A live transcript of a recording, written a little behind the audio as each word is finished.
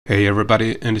Hey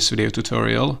everybody, in this video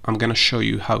tutorial I'm gonna show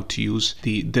you how to use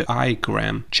the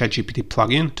Daigr.am ChatGPT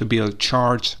plugin to build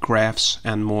charts, graphs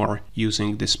and more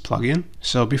using this plugin.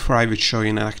 So before I would show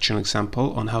you an actual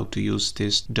example on how to use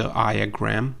this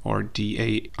Daigr.am or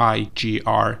Daigr.am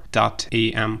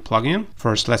plugin,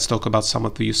 first let's talk about some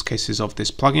of the use cases of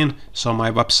this plugin. So on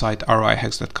my website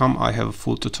𝐅𝐫𝐞𝐞 I have a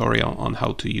full tutorial on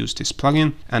how to use this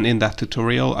plugin, and in that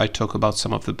tutorial I talk about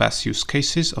some of the best use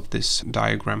cases of this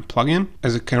Daigr.am plugin.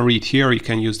 As you can read here, you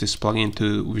can use this plugin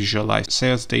to visualize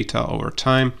sales data over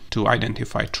time, to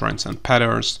identify trends and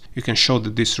patterns. You can show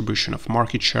the distribution of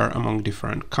market share among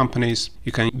different companies.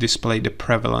 You can display the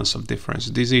prevalence of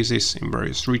different diseases in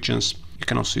various regions. You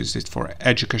can also use it for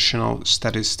educational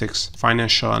statistics,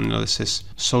 financial analysis,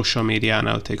 social media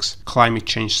analytics, climate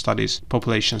change studies,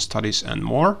 population studies, and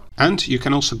more. And you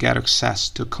can also get access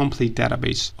to a complete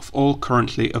database of all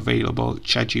currently available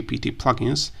ChatGPT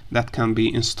plugins that can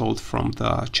be installed from the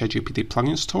ChatGPT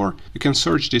plugin store. You can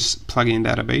search this plugin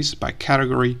database by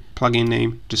category, plugin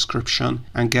name, description,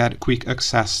 and get quick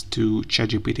access to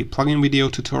ChatGPT plugin video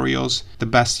tutorials, the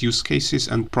best use cases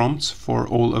and prompts for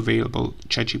all available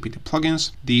ChatGPT plugins.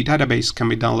 The database can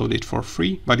be downloaded for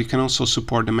free, but you can also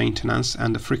support the maintenance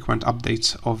and the frequent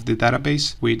updates of the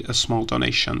database with a small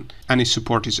donation. Any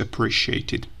support is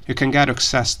appreciated. You can get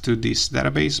access to this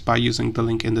database by using the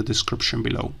link in the description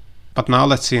below. But now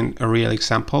let's see a real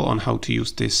example on how to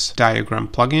use this Daigr.am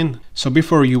plugin. So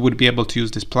before you would be able to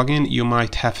use this plugin, you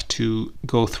might have to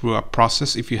go through a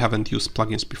process if you haven't used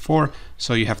plugins before.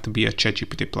 So you have to be a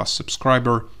ChatGPT Plus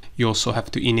subscriber. You also have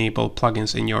to enable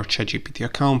plugins in your ChatGPT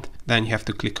account. Then you have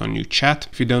to click on New Chat.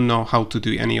 If you don't know how to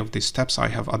do any of these steps, I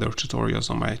have other tutorials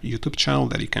on my YouTube channel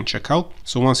that you can check out.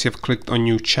 So once you have clicked on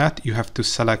New Chat, you have to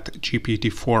select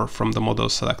GPT-4 from the model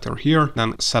selector here.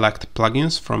 Then select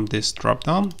plugins from this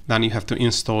dropdown. Then you have to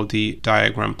install the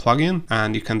Daigr.am plugin,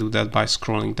 and you can do that by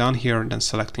scrolling down here, then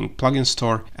selecting Plugin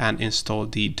Store and install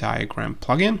the Daigr.am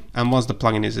plugin. And once the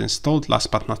plugin is installed,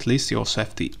 last but not least, you also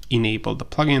have to enable the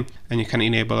plugin, and you can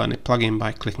enable any plugin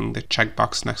by clicking the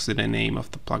checkbox next to the name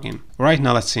of the plugin. Right,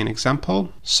 now let's see an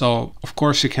example. So of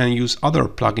course you can use other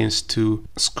plugins to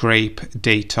scrape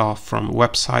data from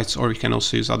websites, or you can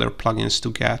also use other plugins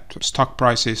to get stock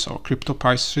prices or crypto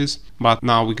prices. But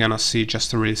now we're gonna see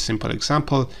just a really simple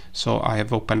example. So I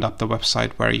have opened up the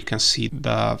website where you can see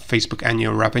the Facebook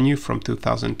annual revenue from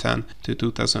 2010 to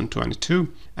 2022.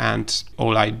 And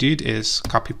all I did is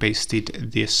copy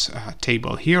pasted this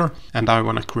table here, and I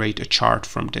want to create a chart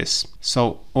from this.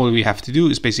 So all we have to do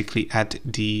is basically add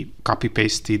the copy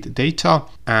pasted data,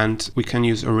 and we can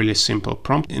use a really simple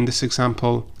prompt in this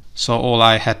example. So all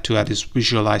I had to add is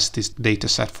visualize this data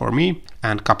set for me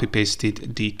and copy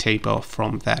pasted the table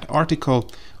from that article.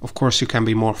 Of course, you can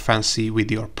be more fancy with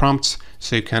your prompts.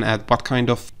 So you can add what kind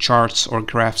of charts or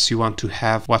graphs you want to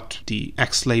have, what the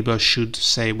X label should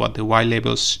say, what the Y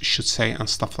labels should say, and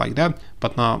stuff like that.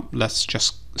 But now let's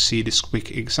just see this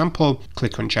quick example.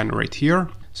 Click on Generate here.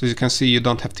 So as you can see, you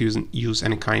don't have to use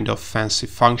any kind of fancy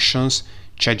functions.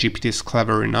 ChatGPT is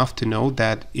clever enough to know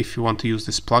that if you want to use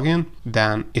this plugin,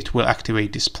 then it will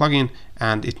activate this plugin,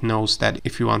 and it knows that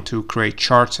if you want to create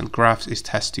charts and graphs, it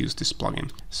has to use this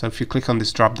plugin. So if you click on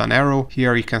this drop down arrow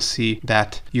here, you can see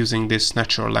that using this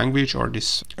natural language or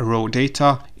this raw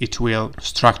data, it will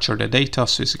structure the data.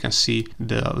 So as you can see,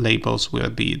 the labels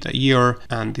will be the year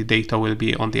and the data will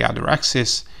be on the other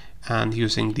axis. And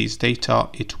using these data,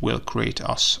 it will create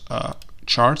us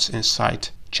charts inside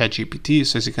ChatGPT.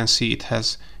 So as you can see, it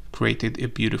has created a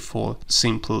beautiful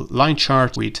simple line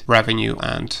chart with revenue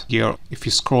and year. If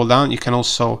you scroll down, you can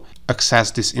also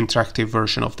access this interactive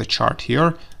version of the chart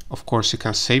here. Of course, you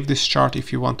can save this chart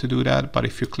if you want to do that, but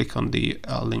if you click on the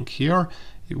link here,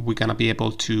 we're gonna be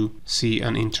able to see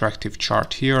an interactive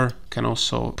chart here. You can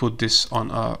also put this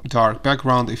on a dark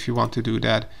background if you want to do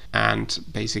that, and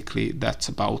basically that's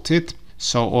about it.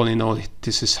 So all in all,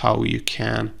 this is how you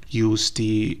can use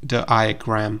the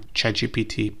Daigr.am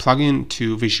ChatGPT plugin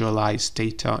to visualize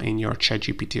data in your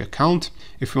ChatGPT account.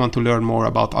 If you want to learn more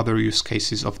about other use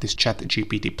cases of this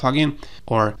ChatGPT plugin,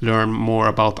 or learn more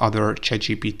about other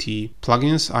ChatGPT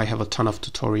plugins, I have a ton of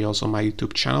tutorials on my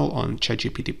YouTube channel on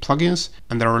ChatGPT plugins,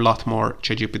 and there are a lot more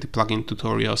ChatGPT plugin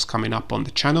tutorials coming up on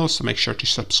the channel, so make sure to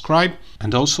subscribe.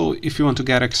 And also, if you want to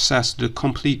get access to the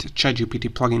complete ChatGPT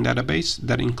plugin database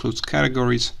that includes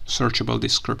categories, searchable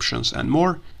descriptions, and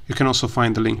more, you can also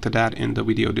find the link to that in the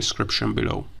video description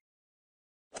below.